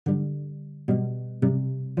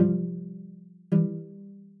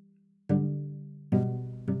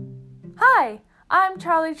I'm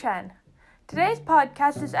Charlie Chen. Today's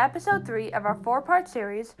podcast is episode 3 of our 4-part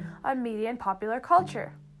series on media and popular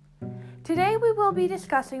culture. Today we will be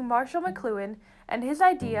discussing Marshall McLuhan and his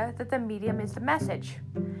idea that the medium is the message.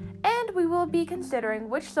 And we will be considering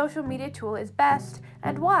which social media tool is best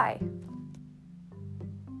and why.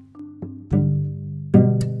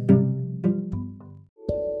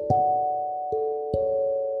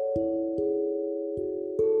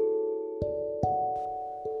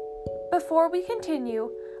 Before we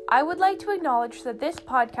continue, I would like to acknowledge that this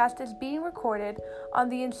podcast is being recorded on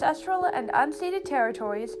the ancestral and unceded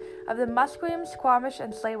territories of the Musqueam, Squamish,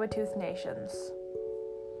 and Tsleil-Waututh nations.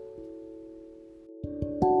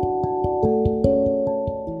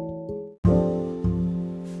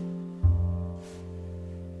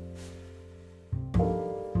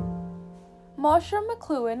 Marshall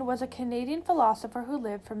McLuhan was a Canadian philosopher who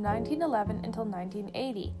lived from 1911 until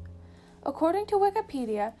 1980. According to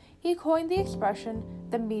Wikipedia, he coined the expression,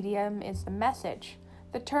 "the medium is the message,"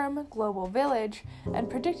 the term global village, and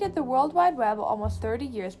predicted the World Wide Web almost 30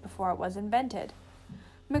 years before it was invented.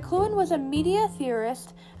 McLuhan was a media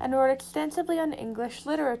theorist and wrote extensively on English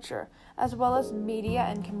literature, as well as media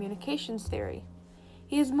and communications theory.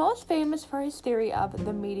 He is most famous for his theory of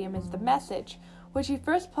 "the medium is the message," which he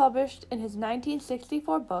first published in his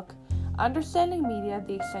 1964 book, Understanding Media,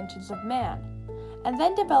 The Extensions of Man, and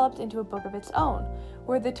then developed into a book of its own,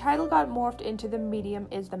 where the title got morphed into "The Medium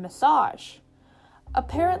is the Massage,"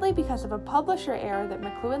 apparently because of a publisher error that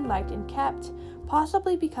McLuhan liked and kept,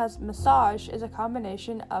 possibly because massage is a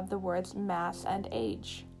combination of the words mass and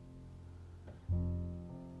age.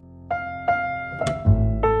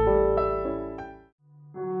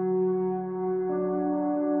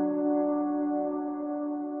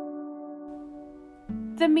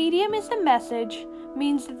 The medium is the message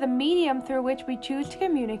means that the medium through which we choose to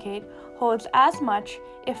communicate holds as much,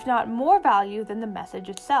 if not more value than the message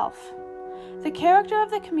itself. The character of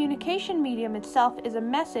the communication medium itself is a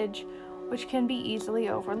message which can be easily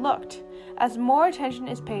overlooked, as more attention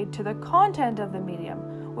is paid to the content of the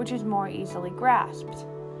medium, which is more easily grasped.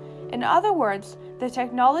 In other words, the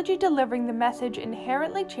technology delivering the message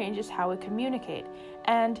inherently changes how we communicate,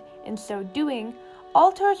 and, in so doing,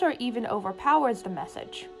 alters or even overpowers the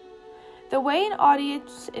message. The way an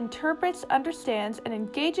audience interprets, understands, and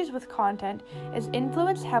engages with content is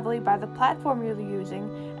influenced heavily by the platform you're using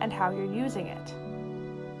and how you're using it.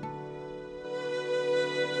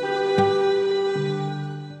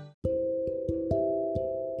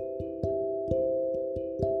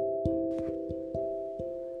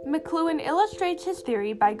 McLuhan illustrates his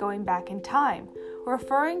theory by going back in time,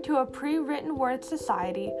 referring to a pre-written word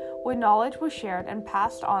society where knowledge was shared and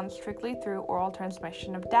passed on strictly through oral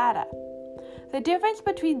transmission of data. The difference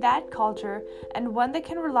between that culture and one that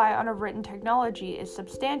can rely on a written technology is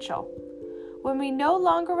substantial. When we no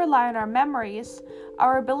longer rely on our memories,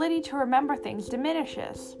 our ability to remember things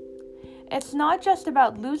diminishes. It's not just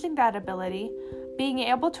about losing that ability. Being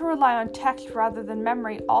able to rely on text rather than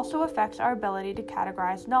memory also affects our ability to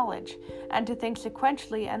categorize knowledge and to think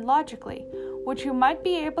sequentially and logically, which you might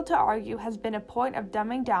be able to argue has been a point of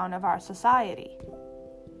dumbing down of our society.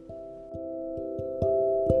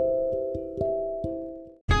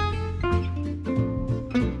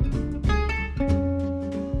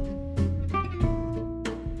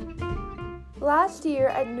 Last year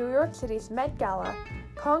at New York City's Met Gala,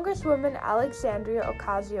 Congresswoman Alexandria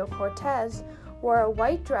Ocasio-Cortez wore a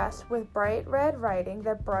white dress with bright red writing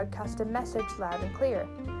that broadcast a message loud and clear: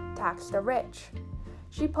 tax the rich.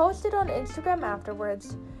 She posted on Instagram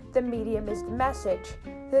afterwards, "The medium is the message.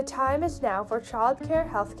 The time is now for childcare,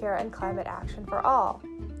 healthcare, and climate action for all."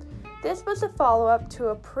 This was a follow-up to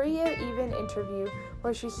a pre-even interview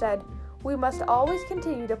where she said, "We must always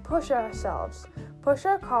continue to push ourselves, push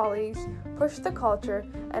our colleagues, push the culture,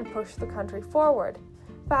 and push the country forward.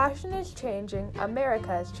 Fashion is changing,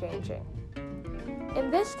 America is changing." In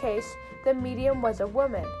this case, the medium was a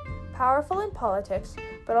woman, powerful in politics,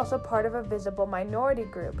 but also part of a visible minority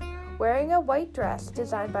group, wearing a white dress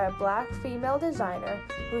designed by a black female designer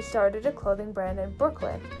who started a clothing brand in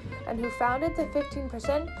Brooklyn, and who founded the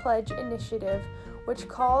 15% Pledge initiative, which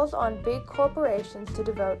calls on big corporations to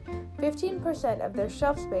devote 15% of their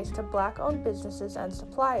shelf space to black-owned businesses and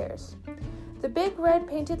suppliers. The big red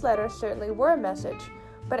painted letters certainly were a message,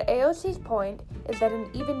 but AOC's point is that an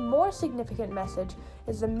even more significant message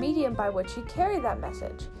is the medium by which she carried that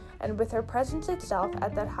message, and with her presence itself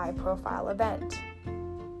at that high-profile event.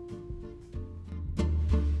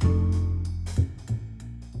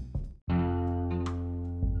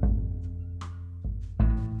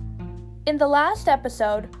 In the last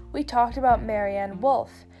episode, we talked about Marianne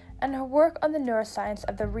Wolfe and her work on the neuroscience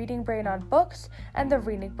of the reading brain on books and the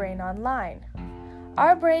reading brain online.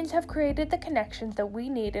 Our brains have created the connections that we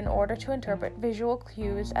need in order to interpret visual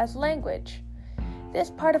cues as language. This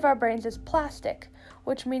part of our brains is plastic,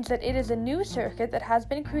 which means that it is a new circuit that has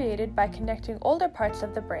been created by connecting older parts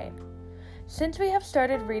of the brain. Since we have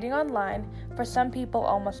started reading online, for some people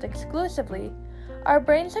almost exclusively, our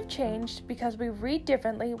brains have changed because we read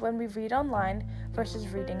differently when we read online versus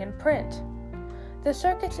reading in print. The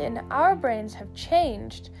circuits in our brains have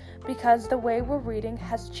changed because the way we're reading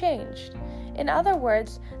has changed. In other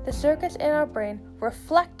words, the circuits in our brain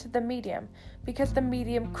reflect the medium because the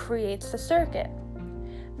medium creates the circuit.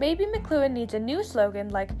 Maybe McLuhan needs a new slogan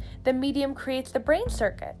like, "The medium creates the brain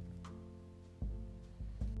circuit."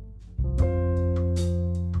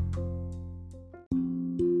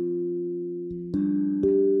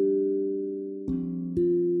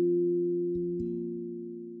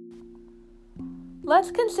 Let's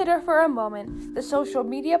consider for a moment the social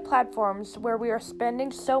media platforms where we are spending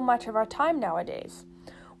so much of our time nowadays.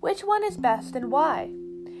 Which one is best and why?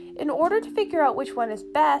 In order to figure out which one is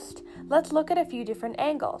best, let's look at a few different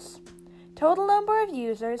angles. Total number of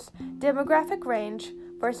users, demographic range,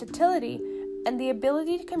 versatility, and the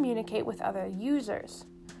ability to communicate with other users.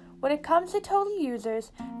 When it comes to total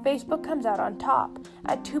users, Facebook comes out on top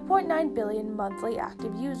at 2.9 billion monthly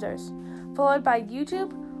active users, followed by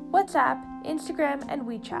YouTube, WhatsApp, Instagram, and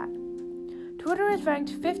WeChat. Twitter is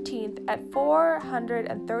ranked 15th at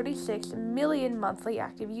 436 million monthly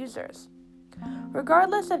active users.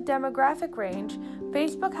 Regardless of demographic range,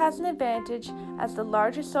 Facebook has an advantage as the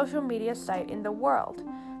largest social media site in the world.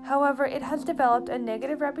 However, it has developed a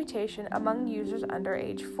negative reputation among users under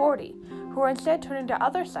age 40, who are instead turning to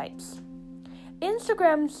other sites.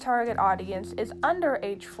 Instagram's target audience is under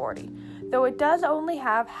age 40, though it does only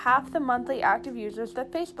have half the monthly active users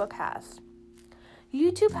that Facebook has.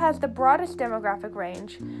 YouTube has the broadest demographic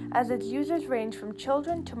range, as its users range from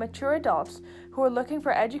children to mature adults who are looking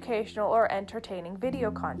for educational or entertaining video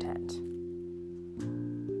content.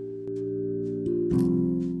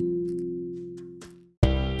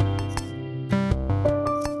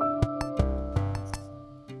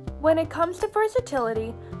 When it comes to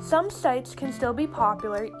versatility, some sites can still be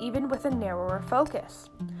popular even with a narrower focus.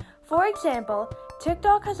 For example,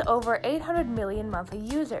 TikTok has over 800 million monthly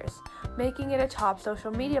users, making it a top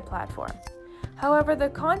social media platform. However, the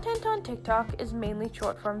content on TikTok is mainly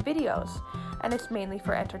short-form videos, and it's mainly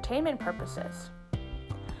for entertainment purposes.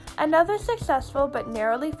 Another successful but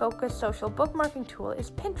narrowly focused social bookmarking tool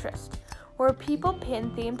is Pinterest, where people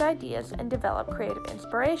pin themed ideas and develop creative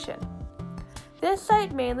inspiration. This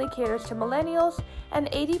site mainly caters to millennials, and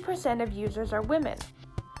 80% of users are women.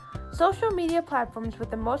 Social media platforms with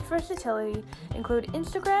the most versatility include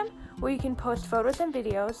Instagram, where you can post photos and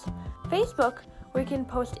videos, Facebook, where you can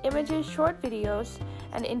post images, short videos,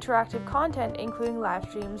 and interactive content including live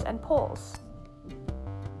streams and polls.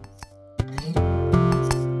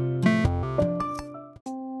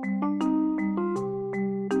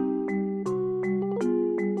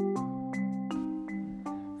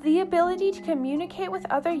 The ability to communicate with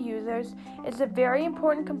other users is a very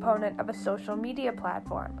important component of a social media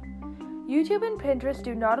platform. YouTube and Pinterest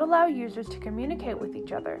do not allow users to communicate with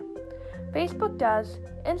each other. Facebook does,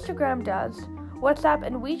 Instagram does, WhatsApp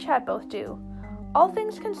and WeChat both do. All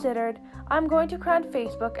things considered, I'm going to crown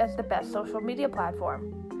Facebook as the best social media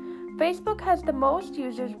platform. Facebook has the most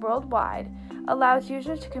users worldwide, allows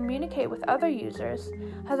users to communicate with other users,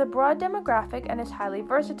 has a broad demographic, and is highly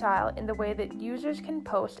versatile in the way that users can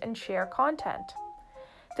post and share content.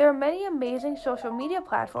 There are many amazing social media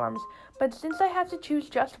platforms, but since I have to choose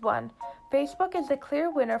just one, Facebook is the clear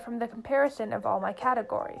winner from the comparison of all my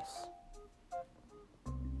categories.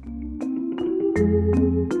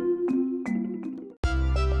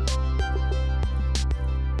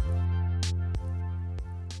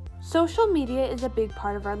 Social media is a big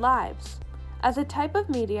part of our lives. As a type of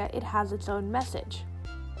media, it has its own message.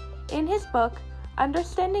 In his book,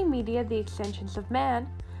 Understanding Media: The Extensions of Man,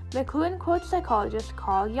 McLuhan quotes psychologist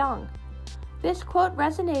Carl Jung. This quote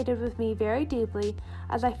resonated with me very deeply,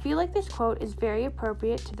 as I feel like this quote is very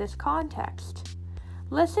appropriate to this context.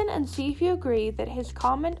 Listen and see if you agree that his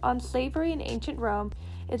comment on slavery in ancient Rome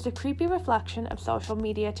is a creepy reflection of social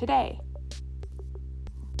media today.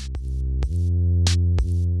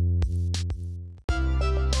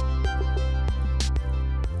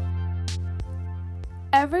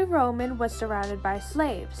 Every Roman was surrounded by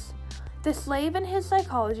slaves. The slave and his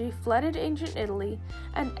psychology flooded ancient Italy,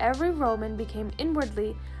 and every Roman became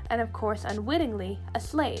inwardly, and of course unwittingly, a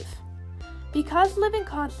slave. Because living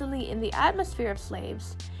constantly in the atmosphere of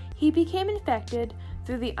slaves, he became infected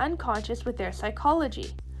through the unconscious with their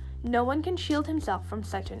psychology. No one can shield himself from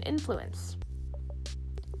such an influence.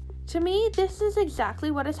 To me, this is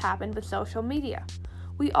exactly what has happened with social media.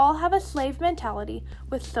 We all have a slave mentality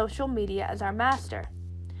with social media as our master.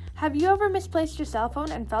 Have you ever misplaced your cell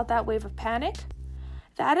phone and felt that wave of panic?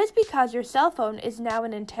 That is because your cell phone is now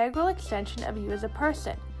an integral extension of you as a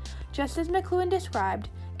person, just as McLuhan described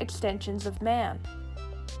extensions of man.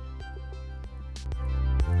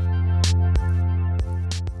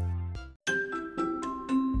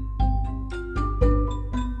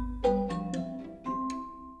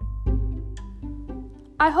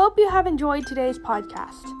 I hope you have enjoyed today's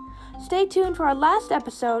podcast. Stay tuned for our last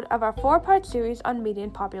episode of our 4-part series on media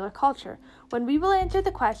and popular culture, when we will answer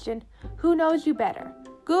the question, who knows you better,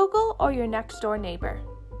 Google or your next door neighbor?